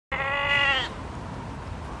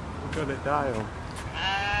Got it dialed.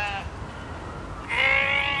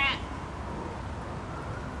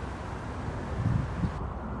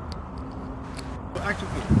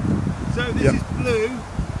 So this is Blue.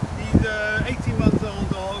 He's an 18 month old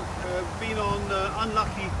dog, been on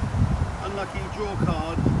unlucky draw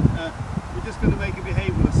card. We're just going to make a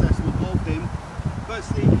behavioural assessment of him.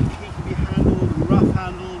 Firstly, he can be handled and rough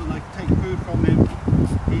handled, and I can take food from him.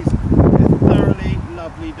 He's a thoroughly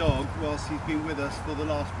lovely dog whilst he's been with us for the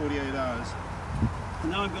last 48 hours.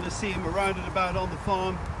 And now I'm going to see him around and about on the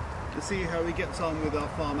farm to see how he gets on with our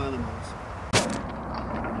farm animals.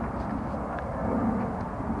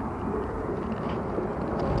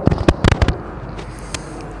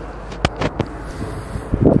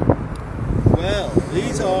 Well,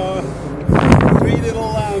 these are 3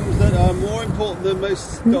 little lambs that are more important than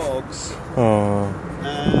most dogs.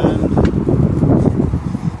 And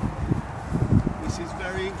this is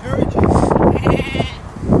very encouraging. The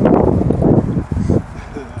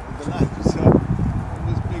lambs are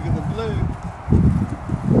almost bigger than Blue.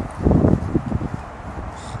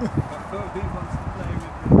 He wants to play with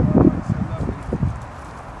me. Oh, it's so lovely.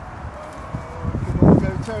 Oh, it could all go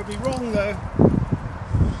terribly wrong though.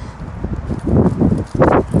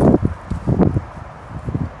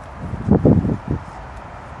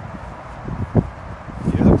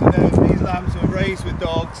 These lambs were raised with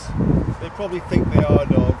dogs. They probably think they are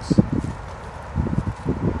dogs.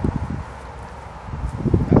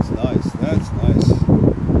 That's nice, that's nice.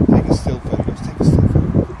 Take a still photo, take a still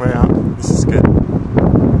photo. Wait up, this is good.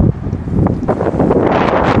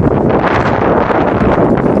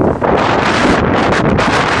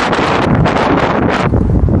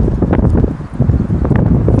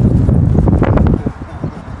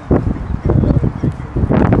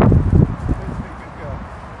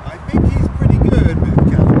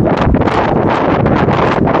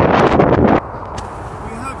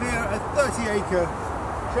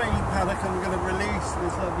 Training paddock, and we're going to release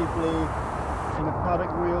this lovely Blue in the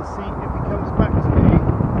paddock. We'll see if he comes back to me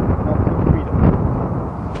after freedom.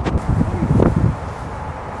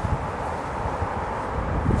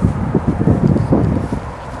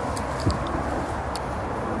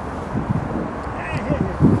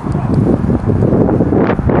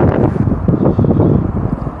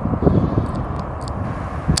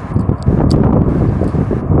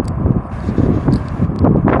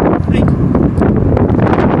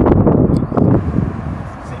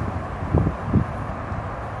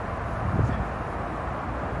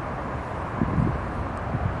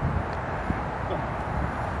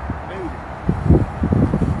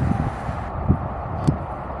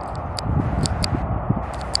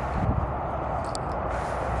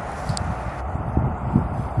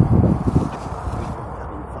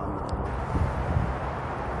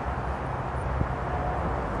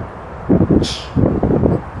 Shh.